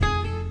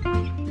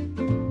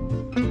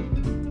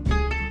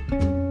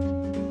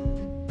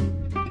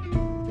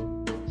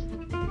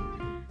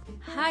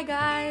Hi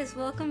guys,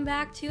 welcome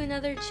back to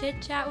another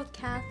Chit Chat with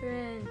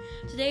Catherine.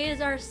 Today is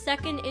our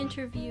second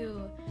interview,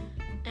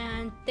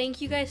 and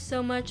thank you guys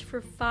so much for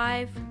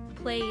 5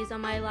 plays on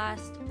my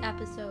last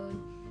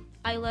episode.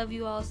 I love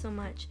you all so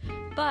much.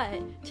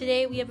 But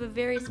today we have a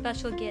very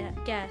special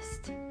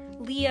guest,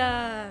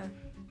 Leah.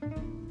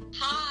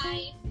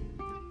 Hi.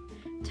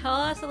 Tell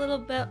us a little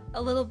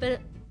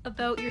bit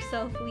about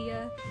yourself,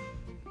 Leah.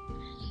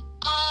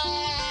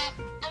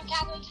 I'm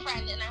Catherine's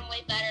friend, and I'm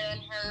way better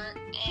than her,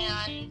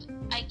 and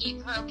I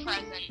gave her a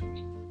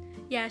present.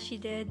 Yeah, she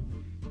did.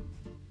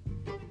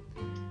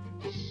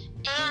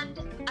 And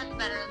I'm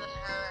better than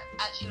her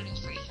at shooting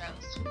free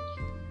throws.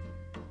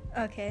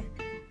 Okay.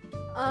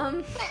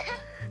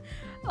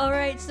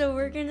 Alright, so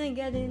we're gonna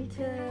get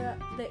into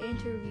the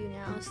interview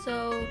now.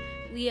 So,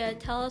 Leah,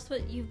 tell us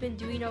what you've been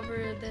doing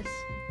over this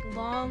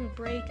long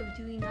break of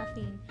doing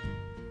nothing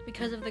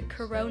because of the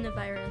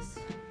coronavirus.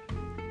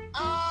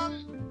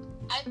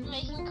 I've been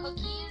making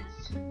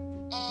cookies,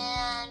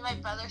 and my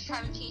brother's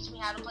trying to teach me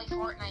how to play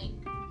Fortnite.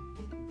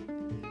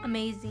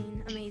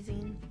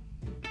 Amazing.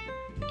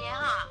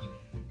 Yeah.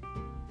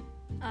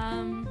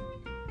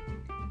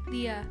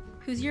 Leah,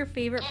 who's your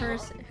favorite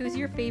person?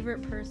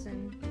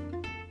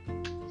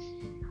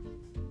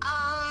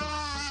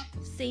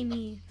 Say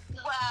me.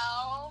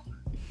 Well,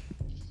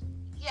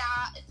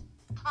 yeah, it's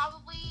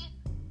probably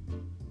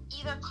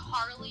either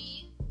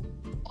Carly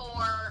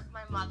or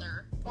my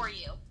mother or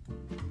you.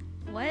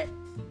 What?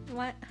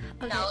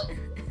 Okay. No,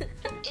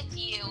 it's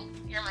you.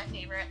 You're my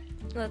favorite.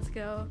 Let's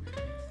go.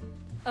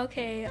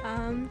 Okay,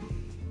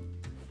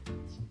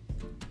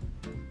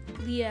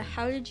 Leah,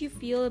 how did you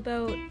feel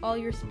about all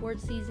your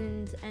sports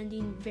seasons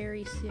ending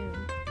very soon?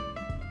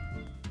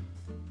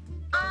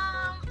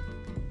 I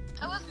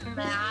was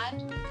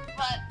mad,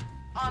 but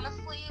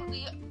honestly,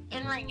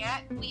 in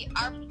Ringette,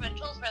 our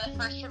provincials were the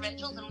first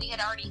provincials, and we had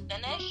already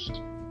finished,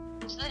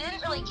 so they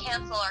didn't really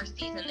cancel our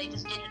season. They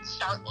just didn't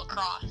start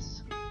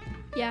lacrosse.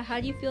 Yeah, how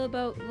do you feel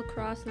about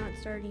lacrosse not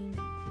starting?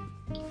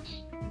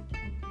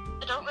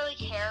 I don't really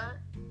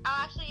care.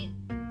 Actually,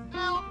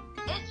 no,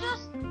 it's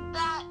just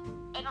that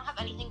I don't have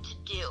anything to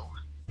do.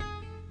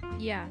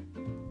 Yeah,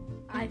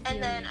 I feel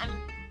And then I'm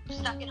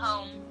stuck at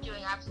home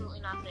doing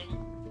absolutely nothing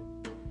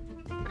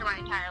for my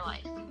entire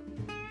life.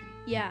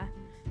 Yeah.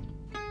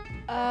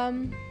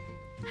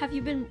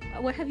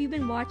 What have you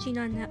been watching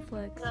on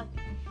Netflix?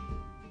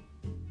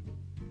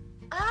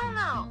 I don't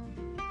know.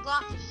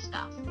 Lots of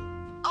stuff.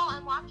 Oh,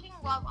 I'm watching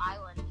Love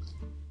Island.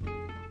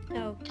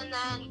 Oh. And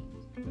then,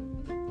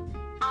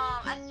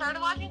 I started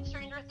watching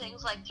Stranger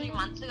Things like 3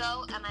 months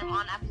ago, and I'm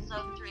on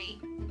episode 3.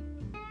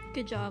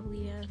 Good job,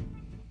 Leah.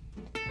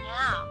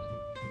 Yeah.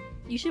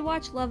 You should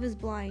watch Love is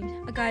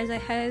Blind. Guys, I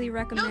highly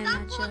recommend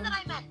that show. No,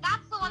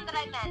 that's the one that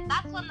I meant.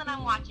 That's the one that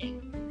I'm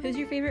watching. Who's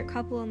your favorite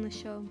couple on the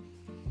show?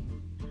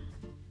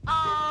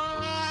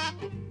 For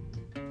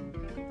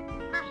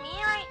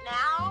me right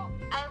now,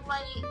 I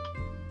like,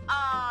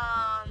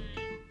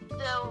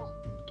 the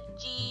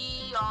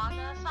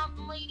Gianna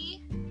something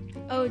lady.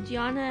 Oh,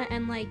 Gianna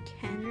and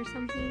Ken or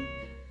something?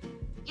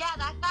 Yeah,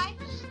 that guy.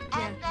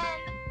 Yeah. And then,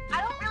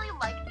 I don't really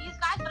like these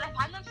guys, but I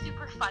find them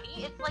super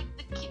funny. It's like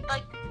the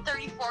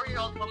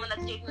 34-year-old woman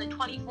that's dating the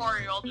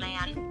 24-year-old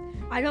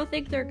man. I don't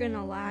think they're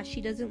gonna last.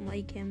 She doesn't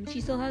like him. She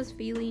still has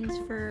feelings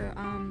for,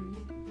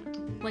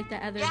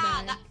 the other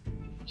guy.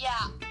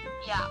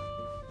 Yeah.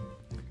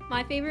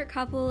 My favorite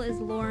couple is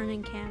Lauren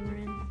and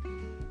Cameron.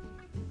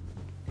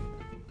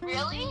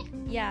 Really?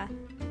 Yeah.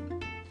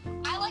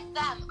 I like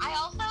them. I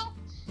also,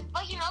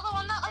 the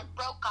one that,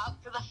 broke up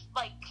for the,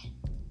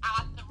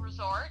 at the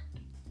resort?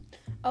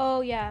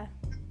 Oh, yeah.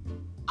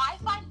 I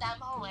find them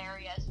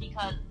hilarious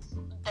because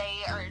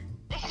they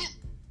just,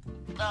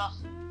 ugh.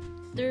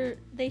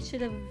 They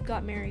should have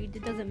got married.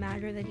 It doesn't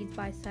matter that he's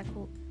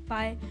bisexual.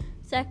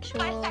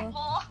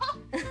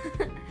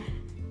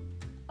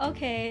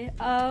 Okay,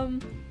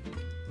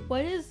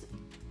 what is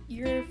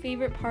your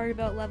favorite part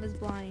about Love is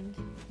Blind?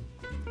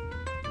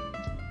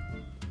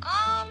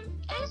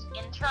 It is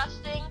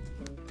interesting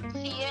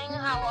seeing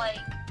how,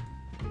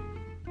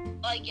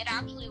 it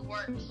actually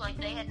works.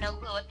 They had no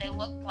clue what they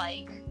looked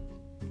like.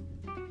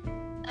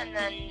 And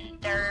then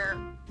they're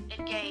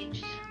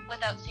engaged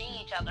without seeing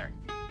each other.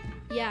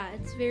 Yeah,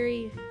 it's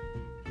very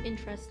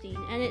interesting,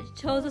 and it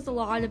shows us a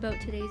lot about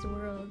today's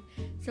world.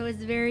 So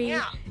it's very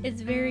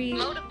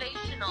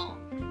motivational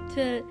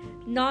to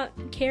not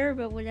care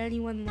about what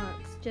anyone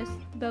looks, just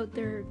about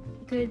their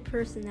good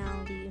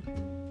personality.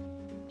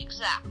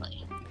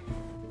 Exactly.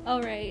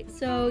 Alright,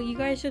 so you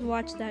guys should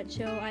watch that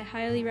show. I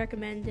highly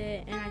recommend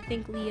it, and I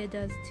think Leah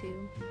does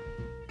too.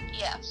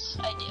 Yes,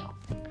 I do.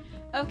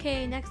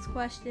 Okay, next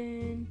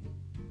question.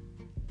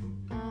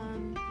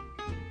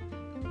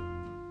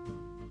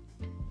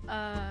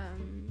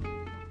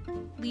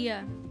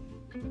 Leah.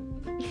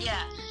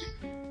 Yes.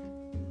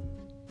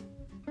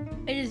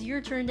 It is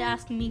your turn to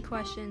ask me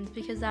questions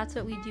because that's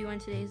what we do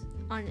on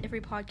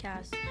every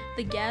podcast.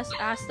 The guest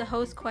asks the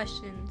host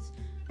questions.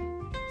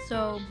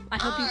 So I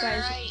hope you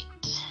guys.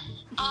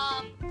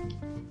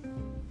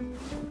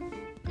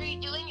 Are you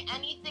doing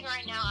anything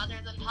right now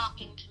other than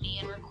talking to me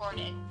and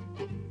recording?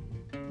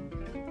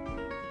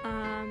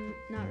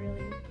 Not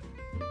really.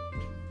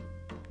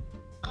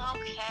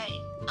 Okay.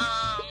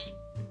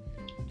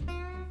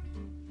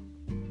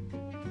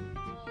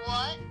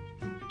 What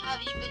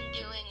have you been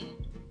doing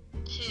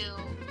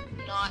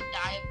to not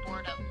die of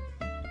boredom?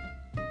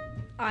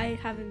 I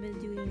haven't been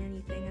doing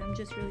anything. I'm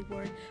just really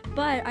bored.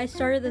 But I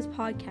started this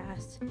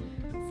podcast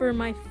for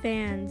my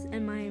fans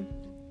and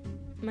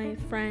my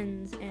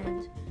friends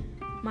and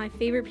my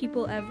favorite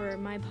people ever,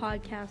 my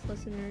podcast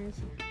listeners.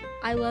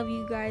 I love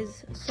you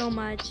guys so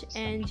much,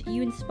 and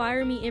you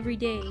inspire me every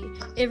day.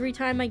 Every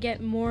time I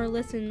get more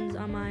listens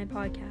on my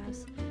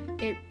podcast,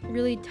 it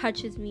really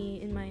touches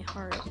me in my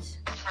heart.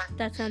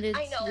 That sounded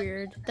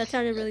weird. That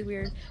sounded really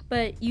weird.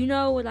 But you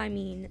know what I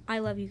mean. I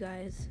love you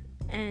guys.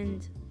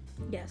 And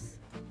yes.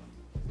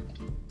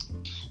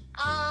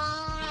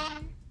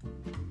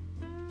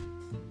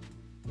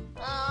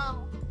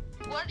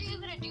 What are you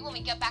gonna do when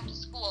we get back to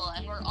school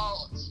and we're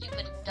all stupid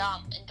and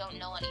dumb and don't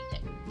know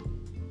anything?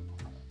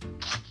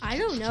 I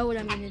don't know what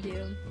I'm gonna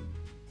do.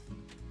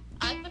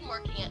 I've been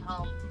working at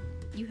home.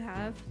 You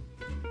have?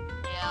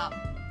 Yeah.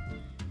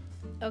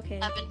 Okay.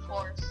 I've been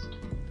forced.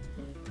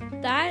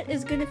 That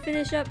is gonna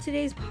finish up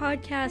today's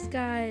podcast,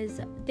 guys.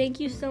 Thank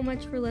you so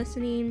much for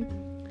listening.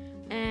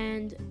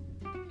 And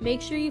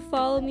make sure you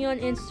follow me on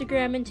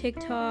Instagram and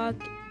TikTok.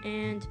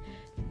 And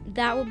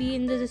that will be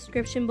in the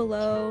description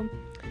below.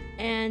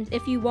 And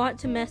if you want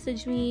to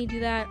message me, do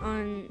that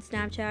on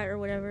Snapchat or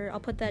whatever. I'll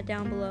put that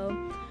down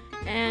below.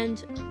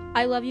 And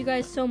I love you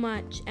guys so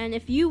much. And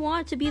if you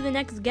want to be the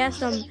next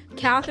guest on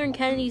Catherine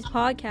Kennedy's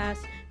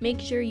podcast, make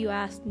sure you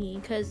ask me,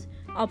 because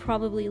I'll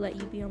probably let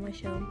you be on my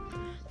show.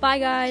 Bye,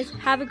 guys.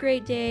 Have a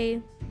great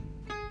day.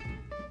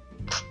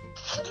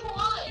 What do you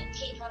want?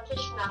 Take out fish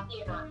not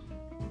there, not.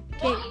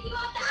 Okay. Why do you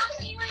have to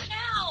ask me right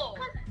now?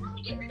 Because I want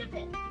to get rid of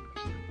it.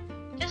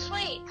 Just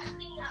wait.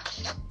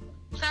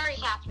 Sorry,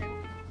 Catherine.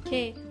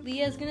 Okay,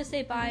 Leah's gonna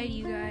say bye to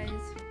you guys.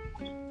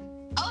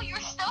 Oh, you're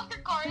still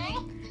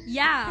recording?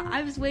 Yeah,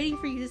 I was waiting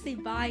for you to say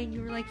bye, and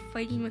you were like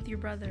fighting with your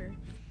brother.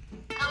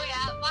 Oh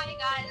yeah, bye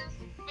guys.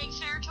 Make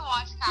sure to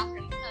watch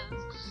Catherine,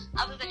 because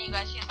other than you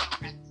guys, she has no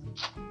friends.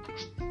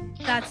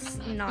 That's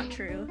not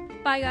true.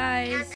 Bye, guys.